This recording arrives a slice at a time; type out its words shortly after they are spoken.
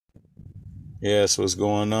Yes, what's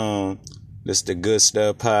going on? This is the Good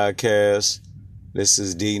Stuff Podcast. This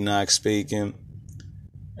is D Knox speaking.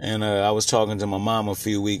 And I was talking to my mom a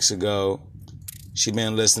few weeks ago. She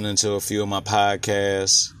been listening to a few of my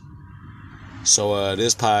podcasts. So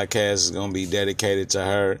this podcast is going to be dedicated to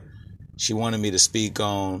her. She wanted me to speak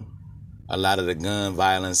on a lot of the gun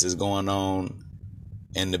violence that's going on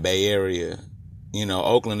in the Bay Area. You know,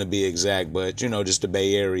 Oakland to be exact, but, just the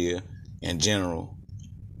Bay Area in general.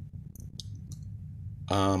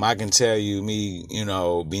 I can tell you, me,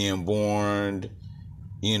 being born,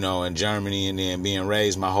 in Germany and then being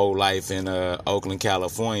raised my whole life in Oakland,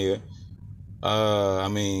 California.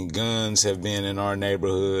 Guns have been in our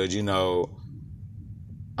neighborhood, as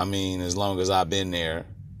long as I've been there.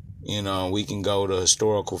 We can go to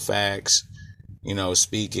historical facts,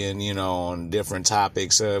 speaking, on different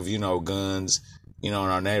topics of, guns, in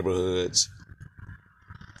our neighborhoods.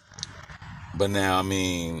 But now,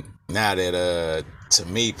 now that, to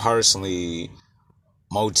me personally,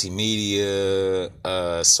 multimedia,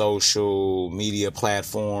 social media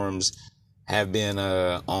platforms have been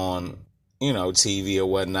on, TV or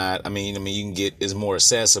whatnot. You can get, it's more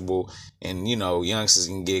accessible, and, youngsters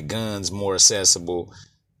can get guns more accessible,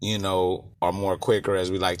 or more quicker, as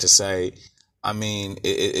we like to say.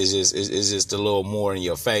 It's just a little more in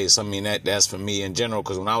your face. That's for me in general,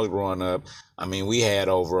 because when I was growing up, we had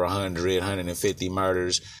over 150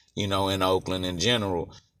 murders, in Oakland in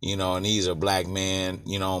general, and these are black men,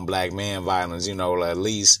 black man violence, at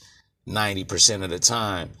least 90% of the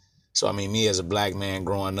time. So, me as a black man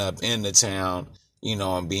growing up in the town,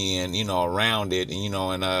 and being, around it,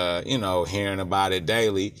 and, hearing about it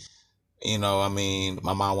daily,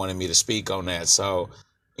 my mom wanted me to speak on that. So,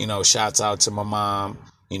 shouts out to my mom,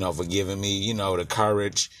 for giving me, the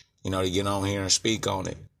courage, to get on here and speak on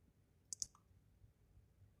it.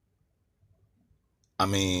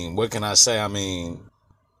 What can I say? I'm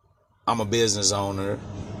a business owner,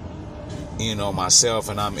 myself,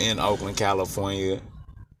 and I'm in Oakland, California,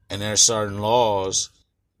 and there are certain laws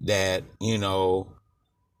that,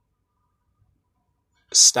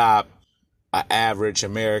 stop an average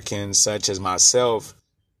American such as myself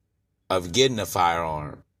of getting a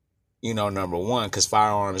firearm. Number one, because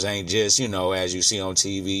firearms ain't just, as you see on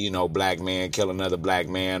TV, black man kill another black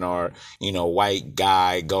man, or, white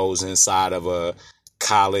guy goes inside of a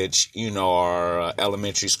college, or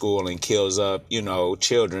elementary school and kills up,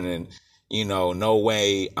 children. And, no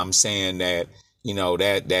way I'm saying that,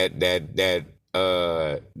 that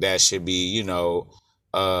should be, not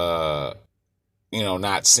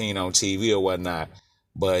seen on TV or whatnot.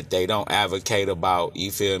 But they don't advocate about, you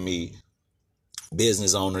feel me,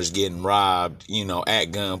 business owners getting robbed,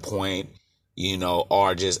 at gunpoint,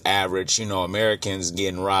 or just average, Americans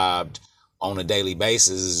getting robbed on a daily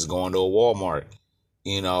basis is going to a Walmart,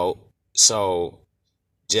 So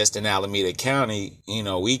just in Alameda County,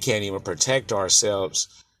 we can't even protect ourselves,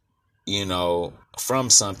 from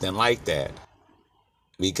something like that,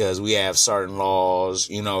 because we have certain laws,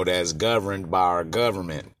 that's governed by our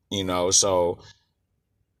government, so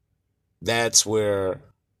that's where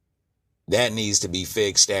that needs to be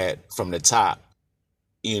fixed at from the top,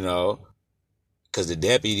 because the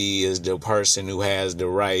deputy is the person who has the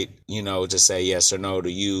right, to say yes or no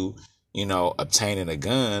to you, obtaining a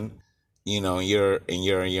gun. You're in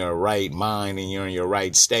your right mind and you're in your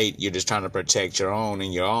right state. You're just trying to protect your own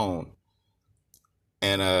and your own.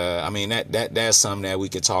 And that's something that we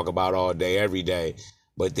could talk about all day, every day.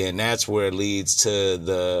 But then that's where it leads to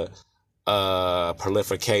the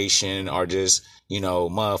proliferation, or just,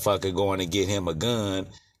 motherfucker going to get him a gun,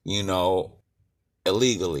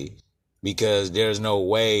 illegally, because there's no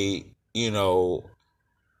way,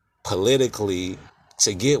 politically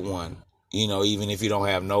to get one, even if you don't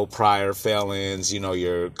have no prior felons,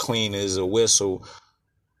 you're clean as a whistle,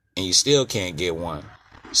 and you still can't get one.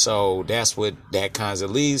 So that's what that kind of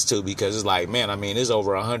leads to, because it's like, man, there's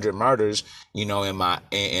over 100 murders,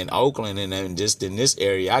 in Oakland, and then just in this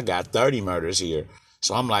area, I got 30 murders here.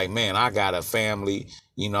 So I'm like, man, I got a family,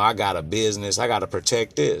 I got a business, I got to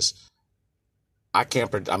protect this. I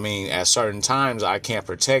can't, at certain times, I can't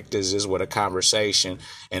protect this just with a conversation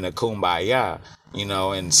and a kumbaya,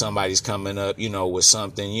 and somebody's coming up, with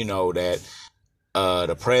something, that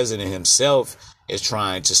the president himself is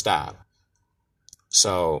trying to stop.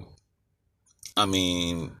 So,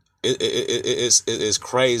 it's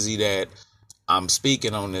crazy that I'm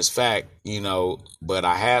speaking on this fact, but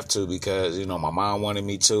I have to, because, my mom wanted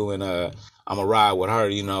me to, and I'm going to ride with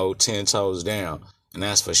her, 10 toes down. And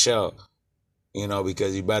that's for sure,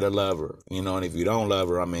 because you better love her, and if you don't love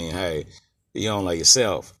her, hey, you don't love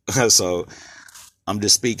yourself. So I'm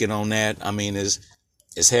just speaking on that.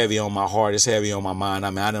 it's heavy on my heart. It's heavy on my mind. I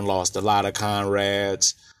mean, I done lost a lot of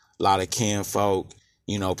comrades, a lot of kinfolk,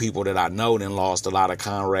 people that I know done lost a lot of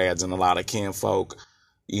comrades and a lot of kinfolk,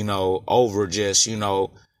 over just,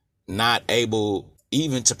 not able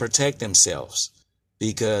even to protect themselves.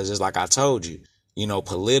 Because it's like I told you,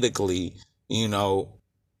 politically, a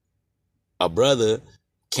brother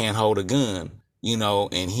can't hold a gun,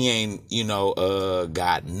 and he ain't,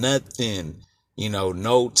 got nothing,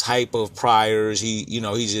 no type of priors.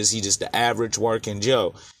 He's just the average working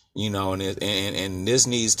Joe, and this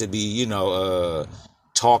needs to be,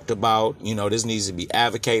 talked about, this needs to be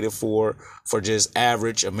advocated for just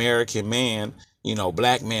average American man,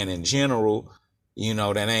 black man in general,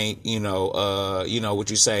 that ain't, what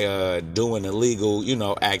you say, doing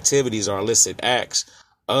illegal, activities or illicit acts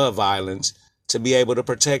of violence, to be able to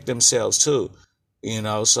protect themselves too,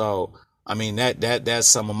 so, I mean, that's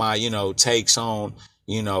some of my, takes on,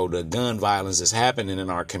 the gun violence that's happening in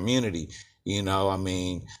our community. I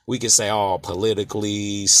mean, we can say all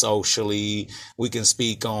politically, socially, we can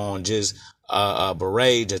speak on just a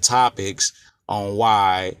barrage of topics on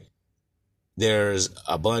why there's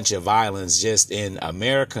a bunch of violence just in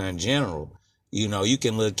America in general. You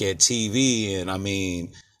can look at TV, and I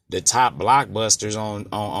mean, the top blockbusters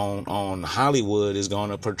on Hollywood is going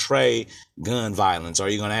to portray gun violence, or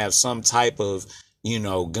you're going to have some type of,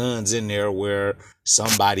 guns in there where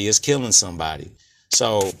somebody is killing somebody.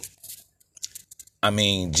 So, I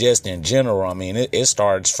mean, just in general, I mean, it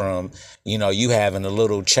starts from, you having a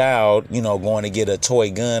little child, going to get a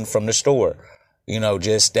toy gun from the store,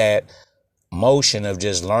 just that motion of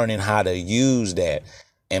just learning how to use that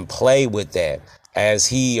and play with that as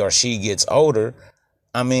he or she gets older.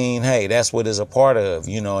 I mean, hey, that's what is a part of,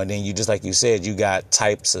 and then you, just like you said, you got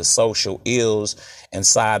types of social ills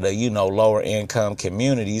inside of, lower income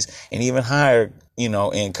communities and even higher,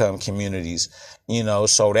 income communities,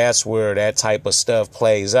 so that's where that type of stuff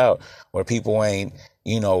plays out, where people ain't,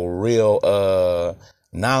 real,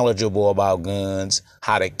 knowledgeable about guns,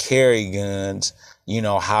 how to carry guns,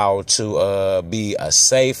 how to, be a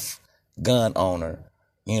safe gun owner.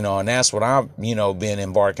 And that's what I've, been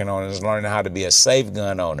embarking on, is learning how to be a safe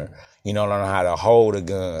gun owner, learning how to hold a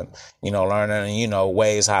gun, learning,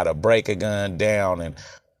 ways how to break a gun down and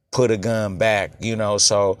put a gun back,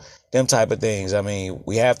 so them type of things. I mean,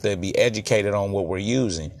 we have to be educated on what we're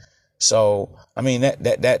using. So, I mean,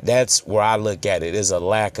 that's where I look at it, is a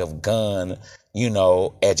lack of gun,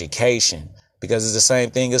 education, because it's the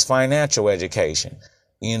same thing as financial education.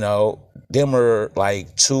 Them are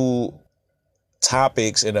like two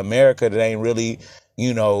topics in America that ain't really,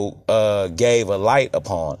 gave a light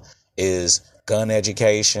upon, is gun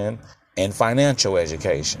education and financial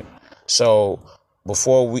education. So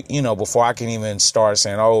before I can even start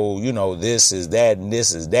saying, oh, this is that and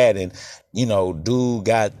this is that, and, dude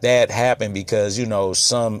got that happen because,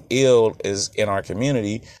 some ill is in our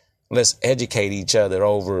community, let's educate each other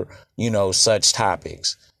over, such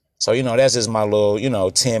topics. So, that's just my little,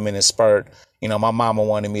 10-minute spurt. My mama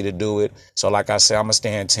wanted me to do it. So like I said, I'm going to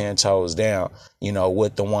stand 10 toes down,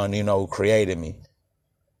 with the one, who created me.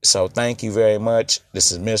 So thank you very much.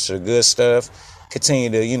 This is Mr. Good Stuff.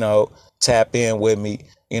 Continue to, tap in with me,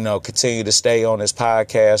 continue to stay on this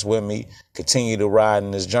podcast with me, continue to ride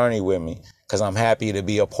in this journey with me, because I'm happy to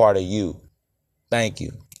be a part of you. Thank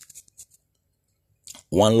you.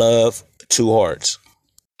 One love, two hearts.